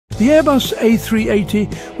The Airbus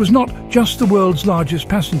A380 was not just the world's largest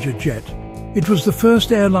passenger jet. It was the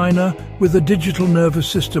first airliner with a digital nervous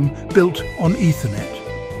system built on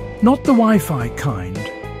Ethernet. Not the Wi-Fi kind,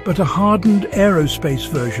 but a hardened aerospace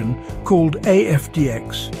version called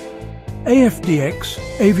AFDX. AFDX,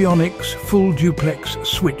 Avionics Full-Duplex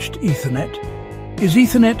Switched Ethernet, is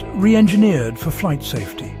Ethernet re-engineered for flight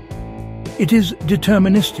safety. It is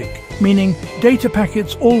deterministic, meaning data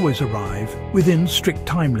packets always arrive within strict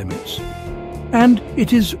time limits. And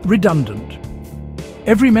it is redundant.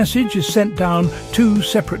 Every message is sent down two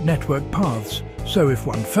separate network paths, so if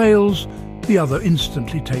one fails, the other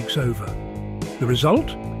instantly takes over. The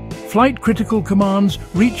result? Flight-critical commands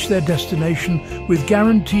reach their destination with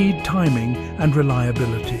guaranteed timing and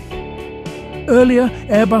reliability. Earlier,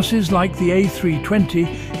 Airbuses like the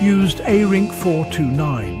A380 used ARINC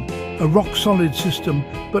 429, a rock-solid system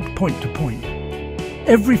but point-to-point.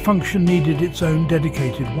 Every function needed its own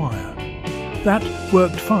dedicated wire. That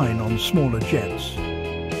worked fine on smaller jets.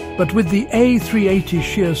 But with the A380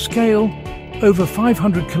 sheer scale, over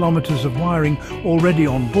 500 kilometers of wiring already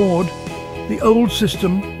on board, the old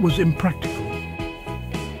system was impractical.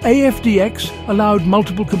 AFDX allowed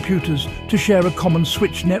multiple computers to share a common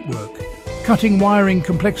switch network, cutting wiring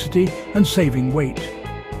complexity and saving weight.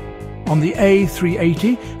 On the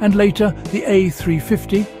A380 and later the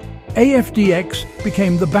A350, AFDX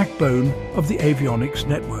became the backbone of the avionics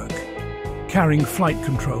network, carrying flight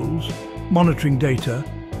controls, monitoring data,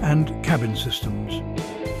 and cabin systems.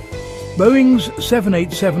 Boeing's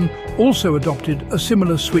 787 also adopted a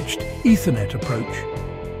similar switched Ethernet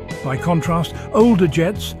approach. By contrast, older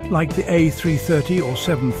jets like the A330 or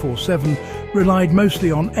 747 relied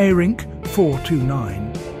mostly on ARINC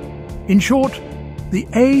 429. In short, the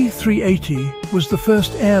A380 was the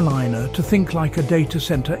first airliner to think like a data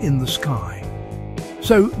center in the sky.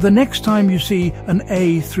 So the next time you see an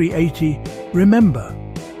A380, remember,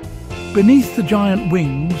 beneath the giant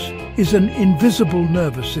wings is an invisible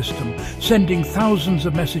nervous system sending thousands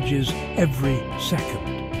of messages every second.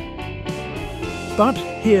 But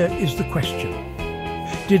here is the question.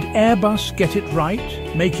 Did Airbus get it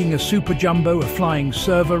right, making a super jumbo a flying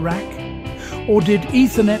server rack? Or did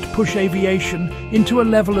Ethernet push aviation into a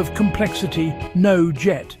level of complexity no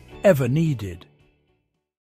jet ever needed?